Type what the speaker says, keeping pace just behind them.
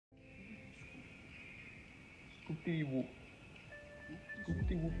Whoopty whoop.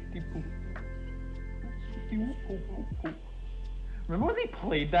 Whoopty whoopty poop. Whoopty whoop poop poop poop. Remember when they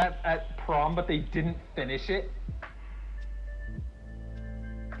played that at prom, but they didn't finish it?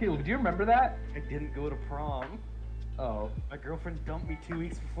 Caleb, do you remember that? I didn't go to prom. Oh. My girlfriend dumped me 2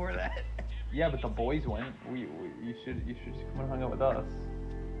 weeks before that. Yeah, but the boys went. You should come and hang out with us.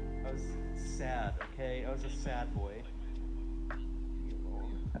 I was sad, okay? I was a sad boy.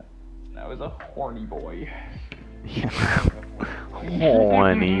 That was a horny boy.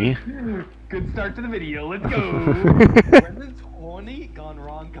 Horny. Good start to the video. Let's go. Brendan's horny, gone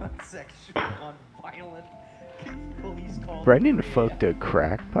wrong, gone sexual, gone violent. Police call. Brendan fucked a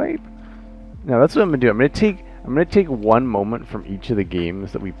crack pipe? No, that's what I'm gonna do. I'm gonna take one moment from each of the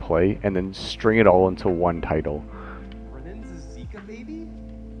games that we play and then string it all into one title. Brendan's a Zika baby?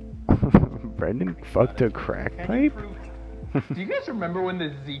 Brendan fucked a crack pipe? Do you guys remember when the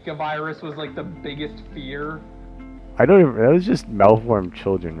Zika virus was like the biggest fear? I don't even, that was just malformed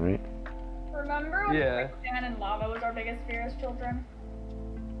children, right? Remember when Yeah. quicksand and lava was our biggest fear as children?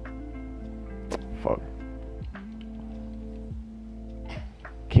 Fuck.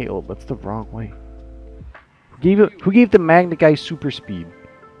 Caleb, that's the wrong way. Who gave the Magnet guy super speed?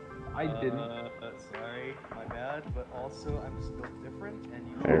 I didn't. Sorry, my bad, but also I'm still different, and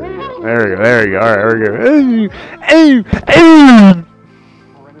you. There we go. Alright, there we go.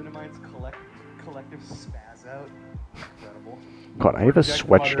 Brendan and mine's collective spaz out. Incredible. God, I have a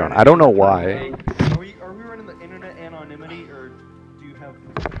sweatshirt on. I don't know why. Are we running the internet anonymity, or do you have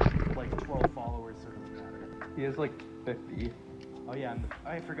like 12 followers, so it doesn't matter? He has like 50. Oh yeah,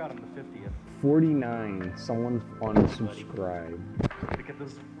 I forgot I'm the 50th. 49. Someone unsubscribed. Gotta get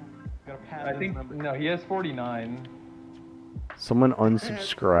this. Gotta pad I those think numbers. no, he has 49. Someone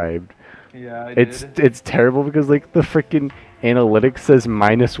unsubscribed. Yeah, I It's did. it's terrible because like the freaking analytics says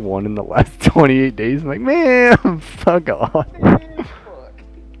 -1 in the last 28 days. I'm like, man, fuck off.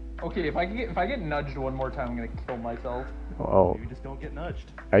 Okay, if I get nudged one more time, I'm gonna kill myself. Oh, You just don't get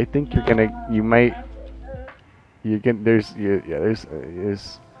nudged. I think you might. You're gonna there's you're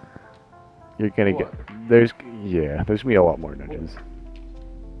gonna get there's gonna be a lot more nudges.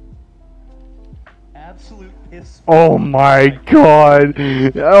 Absolute piss. Oh my god!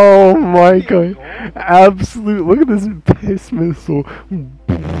 Oh my god! Absolute! Look at this piss missile.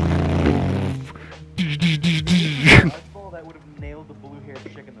 Dodgeball that would have nailed the blue-haired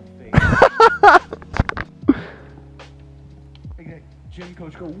chick in the face. Okay, gym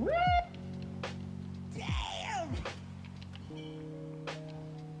coach go. What? Damn!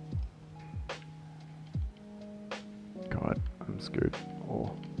 God, I'm scared.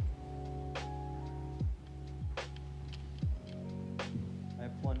 Oh. I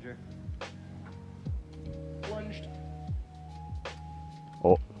have plunger. Plunged.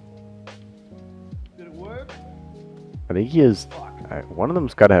 Oh. Did it work? I think he has. One of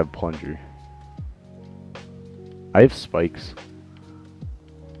them's gotta have plunger. I have spikes.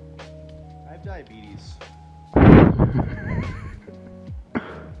 I have diabetes. We're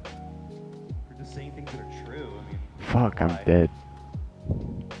just saying things that are true. I mean. Fuck, I'm why? dead.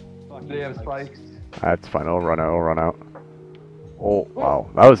 Fuck They you, have spikes. That's fine. I'll run out. Oh wow,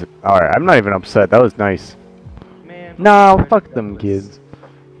 that was alright. I'm not even upset. That was nice. Man. No, fuck them kids.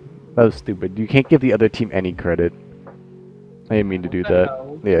 That was stupid. You can't give the other team any credit. I didn't mean to do that.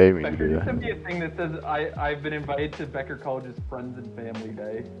 Yeah, I didn't mean to Becker, do there should that. be a thing that says I've been invited to Becker College's Friends and Family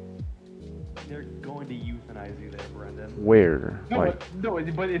Day. They're going to euthanize you there, Brendan. Where? No, Like,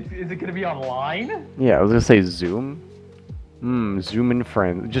 but is it gonna be online? yeah, I was gonna say Zoom. Zoom and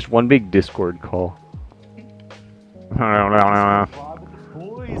friends. Just one big Discord call. Rob the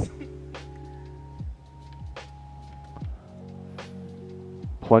boys.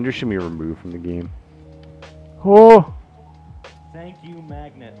 Plunger should be removed from the game. Oh! Thank you,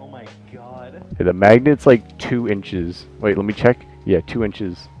 Magnet. Oh my god. Yeah, the magnet's like 2 inches. Wait, let me check. Yeah, 2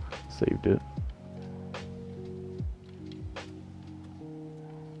 inches. Saved it.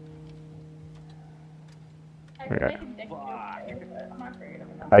 I Okay. could make a dick joke there, but I'm not creative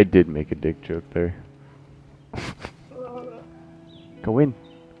enough. I did make a dick joke there. Go in.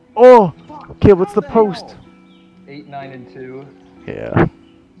 Oh! Okay, what's the post? 8, 9, and 2. Yeah.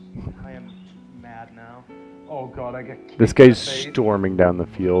 I am mad now. Oh god, I got kicked This in guy's the face. storming down the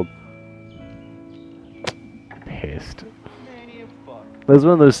field. Pissed. Man, you fuck. There's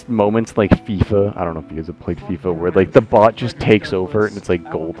one of those moments like FIFA. I don't know if you guys have played FIFA where like the bot just takes over and it's like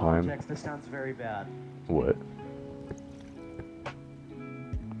Out goal of time. context, this sounds very bad. What?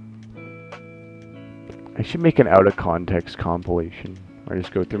 I should make an out of context compilation. I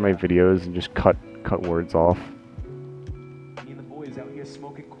just go through my videos and just cut words off. Me and the boys out here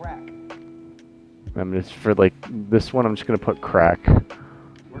smoking crack. I'm just for like this one. I'm just gonna put crack.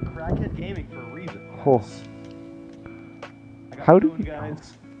 We're crackhead gaming for a reason. Oh. Guys. I got How do food, we-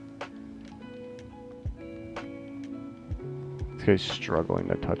 guys? This guy's struggling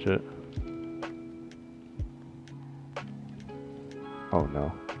to touch it. Oh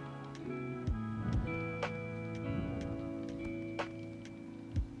no.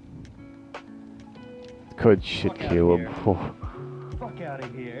 Good shit, Fuck outta Caleb. here. Oh. Fuck out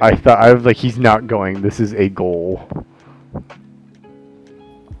of here. I was like, he's not going. This is a goal.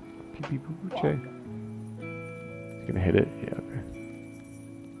 Pew, pew, pew, pew, check. He's gonna hit it? Yeah, okay.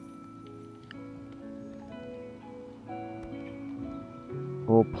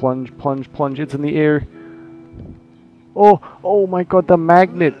 Oh, plunge, plunge, plunge. It's in the air. Oh, oh my god, the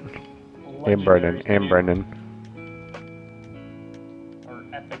magnet. And Brennan, Legendary and save. Brennan. Or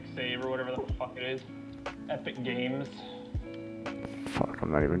epic save, or whatever the fuck it is. Epic games. Fuck,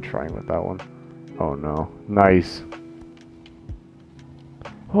 I'm not even trying with that one. Oh no. Nice.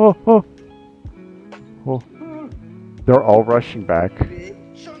 Oh, oh. Oh. They're all rushing back.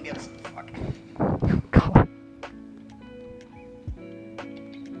 Sean gets fuck. God.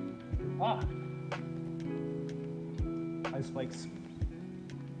 Ah, Ice spikes.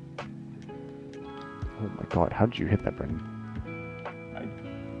 Oh my god, how did you hit that, Brennan?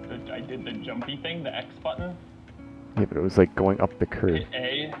 I did the jumpy thing, the X button. Yeah, but it was like going up the curve. Hit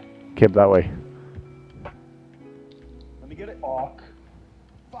A. Caleb, that way. Let me get it. Fuck.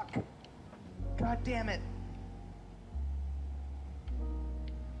 Fuck. God damn it.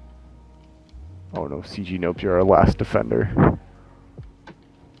 Oh no, CG Nope, you're our last defender.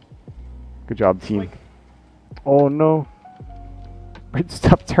 Good job, team. Spike. Oh no. Wait,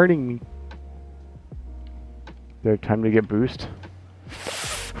 stop turning me. There, time to get boost.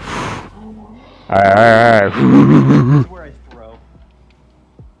 Alright. This is where I throw.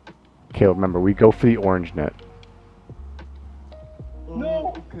 Caleb, remember, we go for the orange net.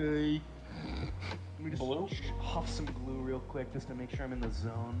 No. Okay. Let me just Blue? huff some glue real quick just to make sure I'm in the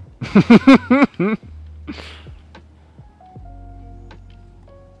zone.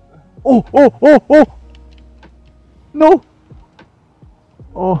 Oh, oh, oh, oh! No!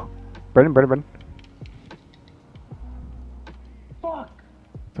 Oh. Brennan, Brennan, Brennan. Fuck.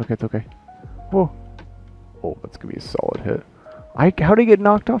 It's okay, it's okay. Oh. Oh, that's gonna be a solid hit. How'd he get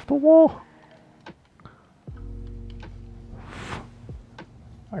knocked off the wall?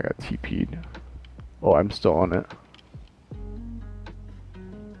 I got TP'd. Oh, I'm still on it.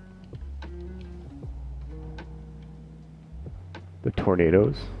 The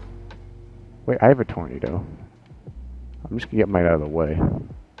tornadoes. Wait, I have a tornado. I'm just gonna get mine out of the way.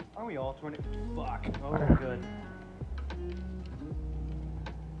 Aren't we all tornado? Fuck. Oh, Alright. good.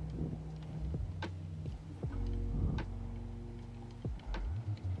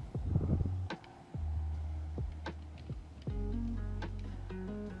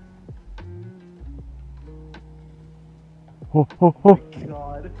 Oh, oh, oh!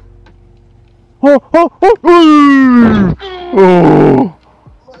 God. Oh, oh, oh! Oh!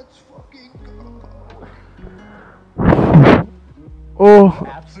 Let's fucking go. Oh!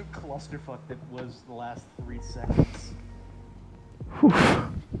 Absolute clusterfuck that was the last 3 seconds. Whew.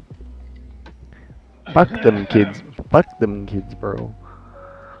 Fuck them kids. Fuck them kids, bro.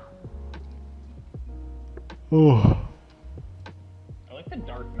 Oh. I like the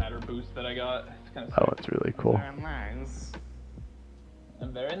dark matter boost that I got. It's kind of Oh, it's really cool. Very nice.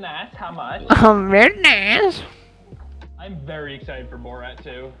 very nice. How much? Oh, very nice. I'm very excited for Borat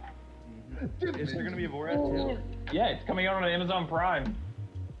 2. Is there gonna be a Borat too? Yeah, it's coming out on Amazon Prime.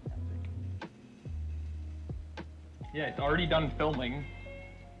 Yeah, it's already done filming.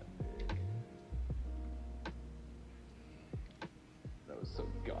 That was so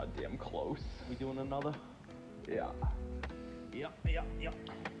goddamn close. We doing another? Yeah. Yep.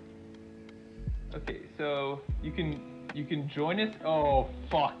 Okay, so you can join us. Oh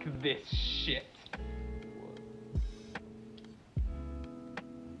fuck this shit.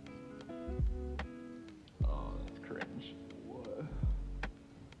 Oh, that's cringe. What?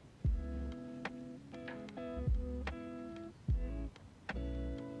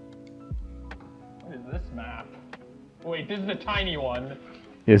 What is this map? Wait, this is the tiny one.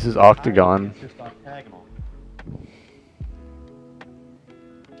 Yeah, this is Octagon. It's just octagonal.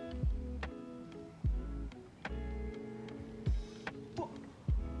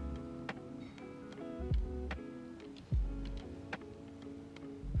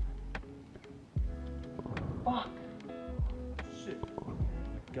 Fuck. Shit.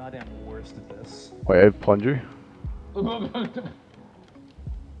 Goddamn worst at this. Wait, I have plunger.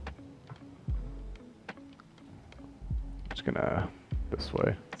 Just gonna this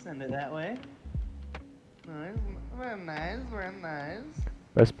way. Send it that way. Nice. Very nice. Very nice.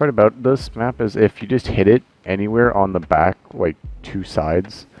 Best part about this map is if you just hit it anywhere on the back, like 2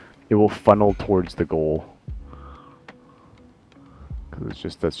 sides, it will funnel towards the goal.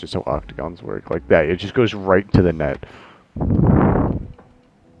 Cause that's just how octagons work. Like that, it just goes right to the net.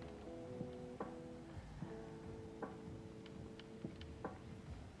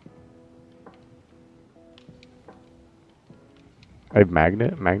 I have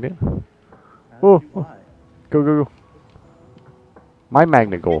magnet. Oh, go. My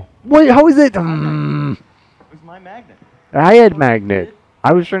magnet goal. Wait, how is it? It was my magnet. I had magnet.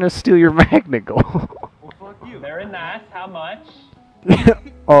 I was trying to steal your magnet goal. Well, fuck you. Very nice. How much?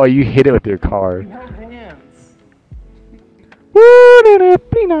 Oh, you hit it with your car. You held hands. Wouldn't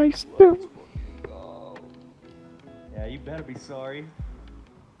it be nice to? Oh. Yeah, you better be sorry.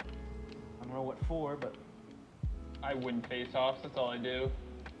 I don't know what for, but I win face-offs. That's all I do.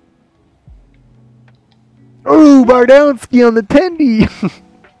 Ooh, Bardowski on the tendy.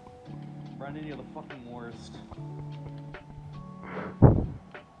 Brendan, you're the fucking worst.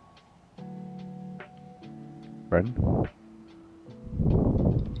 Brendan.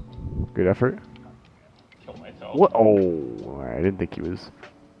 Good effort. Kill myself. What? Oh, I didn't think he was.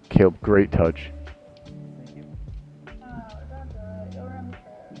 Caleb, great touch. Thank you.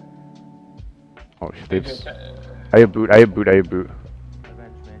 Oh shit, they've. I have boot. Avenge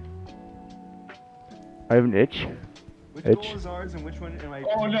me. I have an itch. Which Itch. goal is ours and which one am I?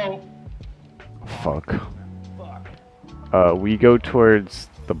 Oh no. Fuck. Fuck. We go towards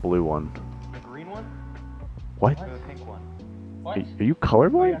the blue one. The green one? What? Or the pink one? What? Are you Oh, yeah, I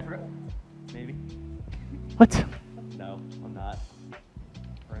colorblind? forgot. Maybe. What? No, I'm not.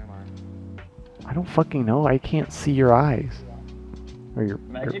 Or am I? I don't fucking know. I can't see your eyes. Or your.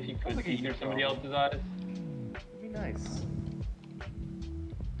 Imagine if you could like see a through somebody else's eyes. It'd be nice.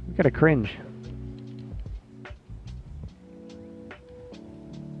 You gotta cringe.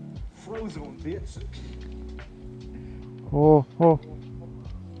 Frozen, bitch. Oh, oh.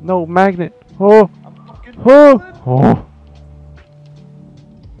 No, magnet. Oh, I'm fucking oh, oh.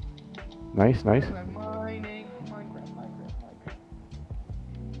 Nice, nice. I'm mining. Minecraft.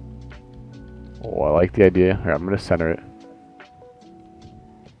 Oh, I like the idea. Here, I'm gonna center it.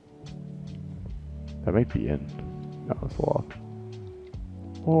 That might be in. No, it's off.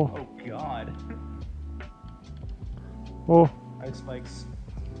 Oh, Oh god. oh. I have spikes.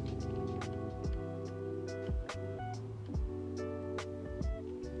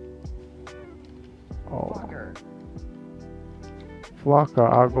 Oh. Fucker.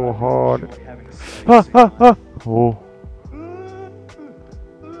 Flocka, I'll go hard. Enjoy having spikes Ah, in ah, my- ah. Oh.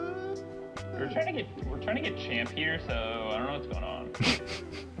 We're trying to get champ here, so I don't know what's going on.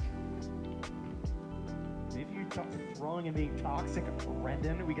 Maybe you stop throwing and being toxic,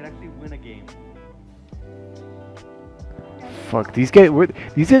 Brendan. We could actually win a game. Fuck, these guys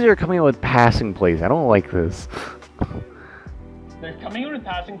are coming out with passing plays. I don't like this. They're coming in with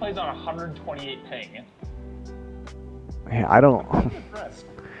passing plays on 128 ping. Man, I don't. I'm impressed.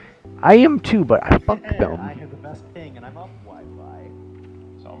 I am too, but I fuck I them. have the best ping, and I'm up Wi-Fi.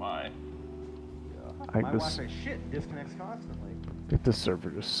 So am I. I My just- Wi-Fi shit disconnects constantly. This server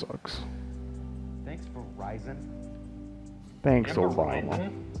just sucks. Thanks, Verizon. Thanks, You have Obama.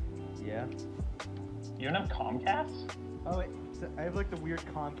 Verizon? Yeah. You don't have Comcast? Oh, wait. So I have like the weird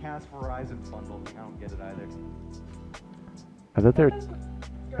Comcast Verizon bundle thing. I don't get it either. I thought they're.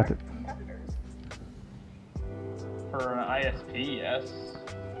 Direct competitors. For an ISP, yes.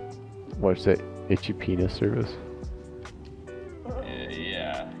 What's that? Itchy penis service?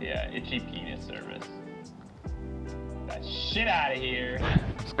 Yeah, itchy penis service. That shit out of here.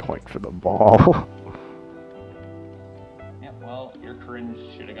 Just going for the ball. Yeah, well, your cringe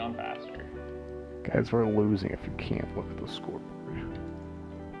should have gone faster. Guys, we're losing if you can't look at the scoreboard.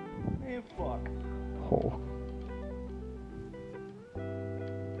 Man, fuck. Oh.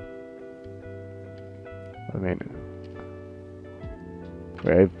 I mean.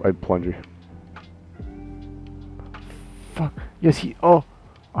 Wait, I have plunger. Fuck. Yes, he. Oh.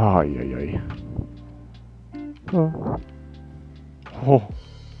 Oh, yeah. Oh. Oh.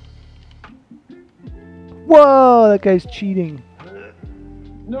 Whoa, that guy's cheating.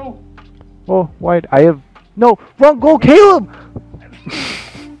 No! Oh, wide. I have. No, wrong goal, Caleb!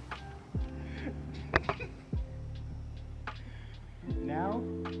 Now,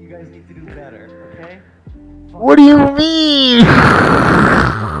 you guys need to do better, okay? What do you mean?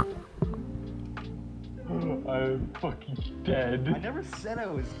 I'm fucking dead. I never said I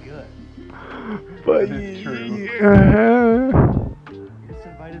was good. But That is true. You just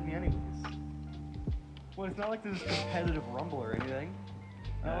invited me anyways. Well, it's not like this is competitive rumble or anything.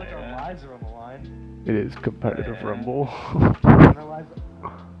 Not like our lives are on the line. It is competitive Rumble. Our lives.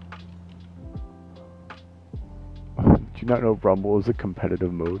 Do you not know Rumble is a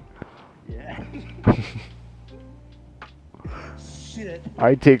competitive mode? Yeah. Shit.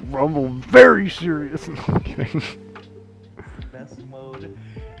 I take Rumble very serious. No, I'm kidding. Best mode.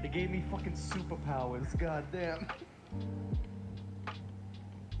 It gave me fucking superpowers. Goddamn.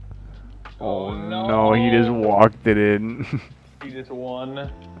 Oh no, he just walked it in. He just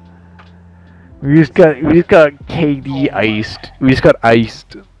won. We just got KD iced. We just got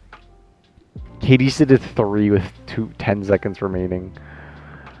iced. KD did a 3 with 10 seconds remaining.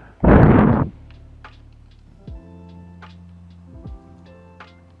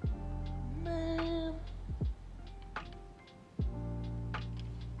 Man.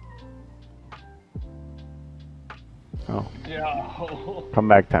 Oh, Yo.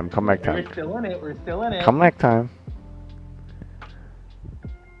 comeback time, comeback We're time. still in it. We're still in it. Comeback time.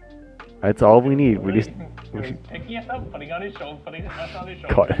 That's all we need. We just He's picking us up, putting on his shoulder, putting us on his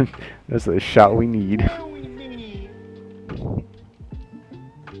shoulder. got it. That's the shot we need. What do we need?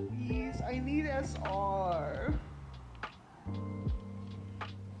 Please, I need SR.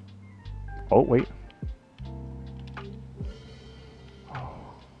 Oh wait.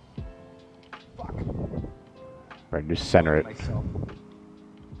 Fuck. Right, just center it. Myself.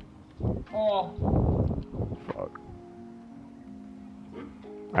 Oh. Fuck.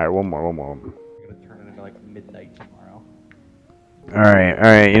 Alright, one more. I'm gonna turn it into like midnight tomorrow.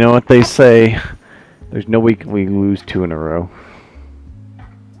 Alright, you know what they say? There's no way we lose 2 in a row.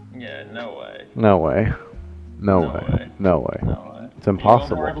 Yeah, no way. No way. No No way. way. No way. No way. It's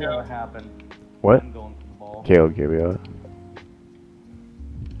impossible. You What going for will it, happen? What? I'm going for the ball. Caleb gave you a...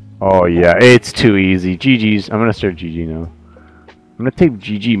 Oh yeah, it's too easy. GG's. I'm gonna start GG now. I'm gonna take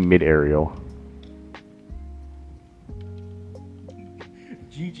GG mid-aerial.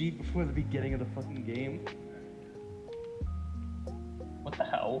 GG before the beginning of the fucking game. What the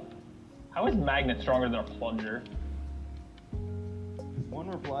hell? How is Magnet stronger than a plunger? Because one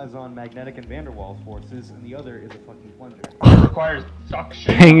relies on magnetic and van der Waals forces, and the other is a fucking plunger. It requires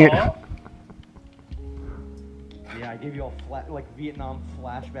suction. Dang it. up. Yeah, I gave you all like Vietnam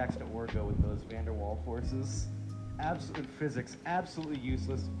flashbacks to Orgo with those van der Waals forces. Absolute physics, absolutely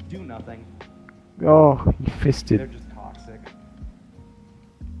useless, do nothing. Oh, you They're fisted. just toxic.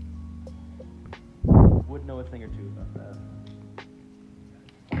 Would know a thing or two about that.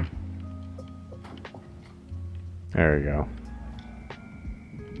 There we go.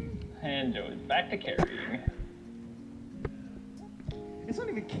 And Joe is back to carrying. It's not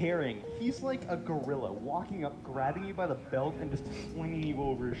even carrying. He's like a gorilla, walking up, grabbing you by the belt, and just swinging you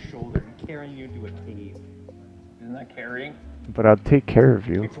over his shoulder and carrying you into a cave. Isn't that carrying? But I'll take care of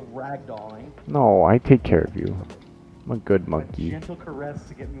you. It's ragdolling. No, I take care of you. I'm a good A monkey. gentle caress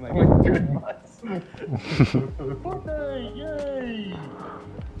to get me my Oh, good nuts. Fortnite, yay!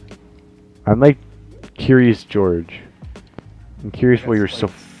 I'm like Curious George. I'm curious I why got you're so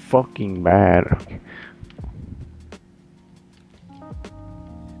spikes. fucking bad.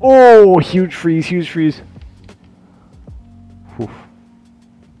 Oh, huge freeze, huge freeze. Oof.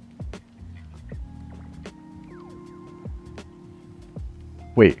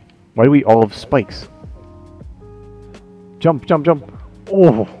 Wait, why do we all have spikes? Jump, jump, jump.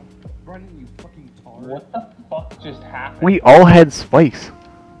 Oh, Brendan, you fucking tard. What the fuck just happened? we all had spikes.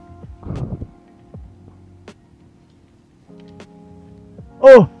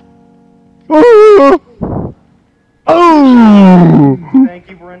 Oh! Oh! Oh! Thank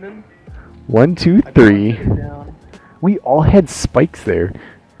you, Brendan. 1, 2, I put 3. it down. We all had spikes there.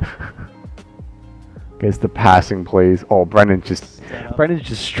 Guess the passing plays. Oh, Brendan's just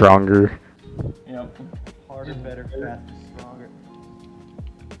stronger. Yep. Harder, better, faster, stronger.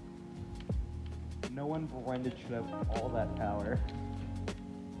 No one Brendan should have all that power.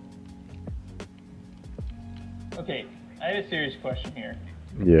 Okay, I have a serious question here.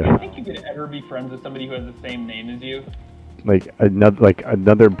 Do Yeah, you think you could ever be friends with somebody who has the same name as you? like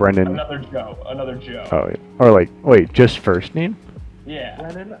another Brendan. Another Joe. Another Joe. Oh, yeah. Or like, wait, just first name? Yeah.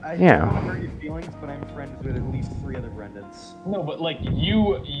 Brendan, I Yeah. don't want to hurt your feelings, but I'm friends with at least 3 other Brendans. No, but like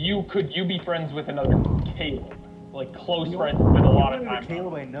you could you be friends with another Caleb? Like close friends with a lot of time.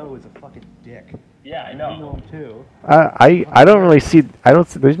 Caleb I know is a fucking dick. Yeah, I You know know. him too. I don't really see. I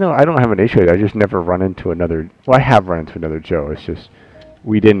don't have an issue with it. I just never run into another. Well, I have run into another Joe. It's just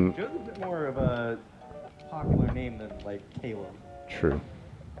we didn't. Joe's a bit more of a popular name than like Caleb. True.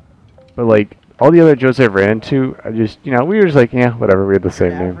 But like all the other Joes I've ran into, I just we were just like, yeah, whatever. We had the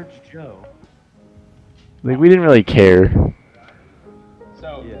same name. Average Joe. Like we didn't really care.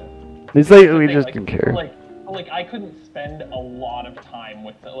 So Yeah. It's like here's the we thing, just like, didn't care. Like like I couldn't spend a lot of time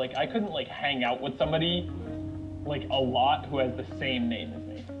with like I couldn't like hang out with somebody like a lot who has the same name as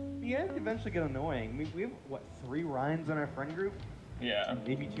me. Yeah, it eventually get annoying. We have what 3 Ryans in our friend group? Yeah.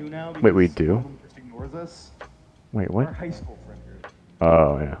 Maybe 2 now. Wait, we because do? one of them just ignores us. Wait, Our what? high school friend group.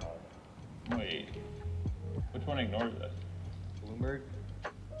 Oh, yeah. Wait. Which one ignores us? Bloomberg.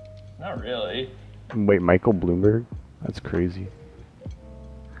 Not really. Wait, Michael Bloomberg? That's crazy.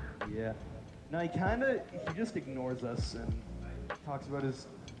 Yeah. No, he just ignores us and talks about his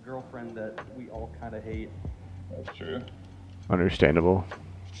girlfriend that we all kind of hate. That's true. Understandable.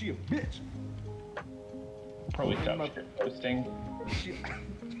 She a bitch. Probably stop shit posting.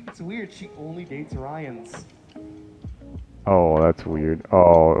 It's weird. She only dates Ryans. Oh, that's weird.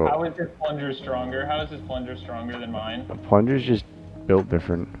 Oh, How is his plunger stronger? How is his plunger stronger than mine? the plunger's just built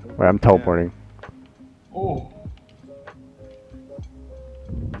different. Wait, I'm teleporting. Oh.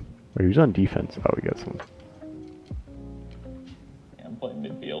 Wait, who's on defense? Oh, we got someone. Yeah, I'm playing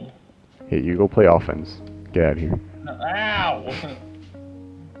midfield. Hey, you go play offense. Get out of here. No, ow!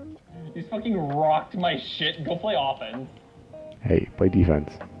 He's fucking rocked my shit. Go play offense. Hey, play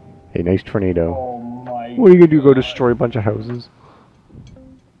defense. Hey, nice tornado. Oh my What are you gonna do? Go God. destroy a bunch of houses?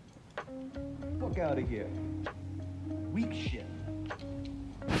 Fuck out of here. Weak shit.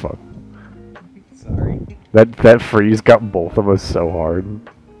 Fuck. Sorry. That freeze got both of us so hard.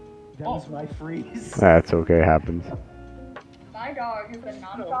 That was my freeze. That's okay, happens. My dog has been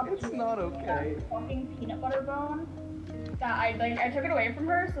nonstop. It's not okay. That fucking peanut butter bone. That I took it away from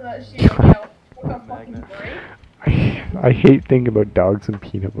her so that she, took a fucking Magnet. break. I hate thinking about dogs and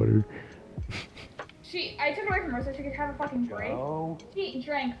peanut butter. I took it away from her so she could have a fucking break. Oh. She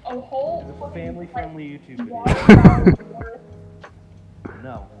drank a whole It's a fucking, family-friendly YouTube water video. bottle worth.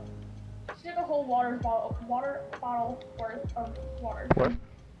 No. She took a whole water bottle worth of water. What?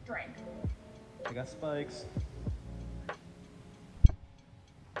 Drank. I got spikes.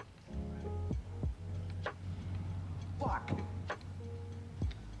 Fuck.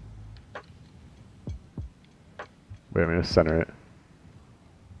 Wait, I'm gonna center it.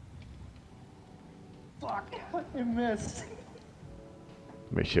 Fuck. I missed.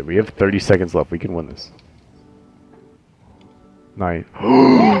 Wait, shit, we have 30 seconds left. We can win this. Nice.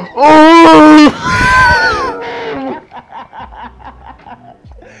 Oh!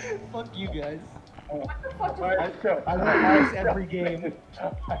 Fuck you guys. What the fuck did Alright, so I lost every game.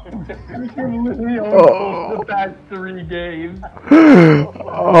 we can literally only Oh. the past 3 games.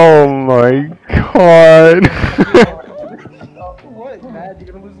 Oh my god. What, Matt? You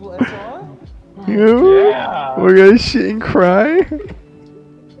gonna lose SR? You? Yeah. We're gonna shit and cry?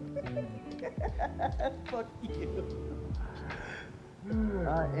 Fuck you.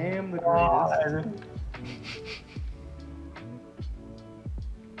 I am the greatest. God.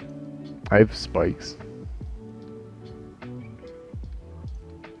 I have spikes.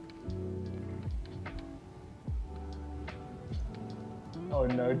 Oh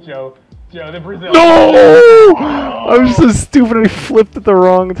no, Joe. Joe, the Brazil. No! I'm so stupid. I flipped at the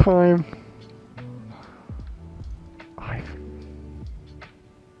wrong time. I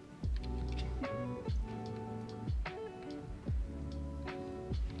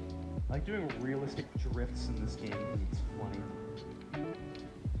like doing realistic drifts in this game because it's funny.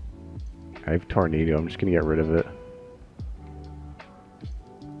 I have tornado. I'm just gonna get rid of it.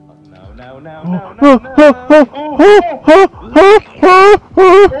 Oh, no.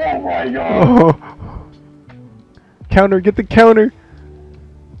 Oh my God. Counter, get the counter.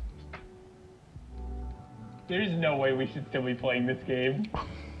 There's no way we should still be playing this game.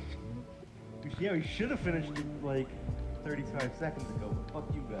 Yeah, we should have finished it like 35 seconds ago, but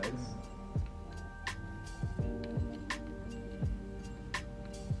fuck you guys.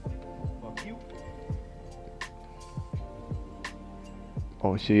 Fuck you.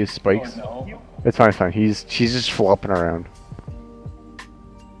 Oh, she has spikes. Oh no. It's fine, it's fine. She's just flopping around.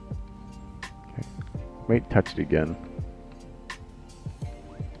 Okay. Might touch it again.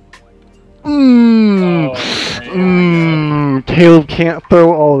 Mmm. Oh, okay, Mmm. Caleb can't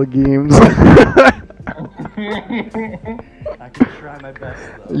throw all the games. I can try my best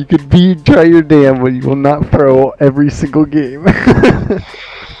though. You could try your damn, but you will not throw every single game.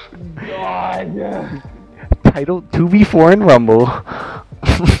 God. Title 2v4 in Rumble.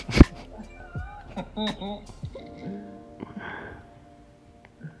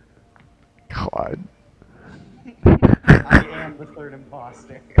 God. I am the third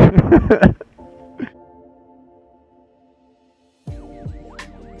imposter.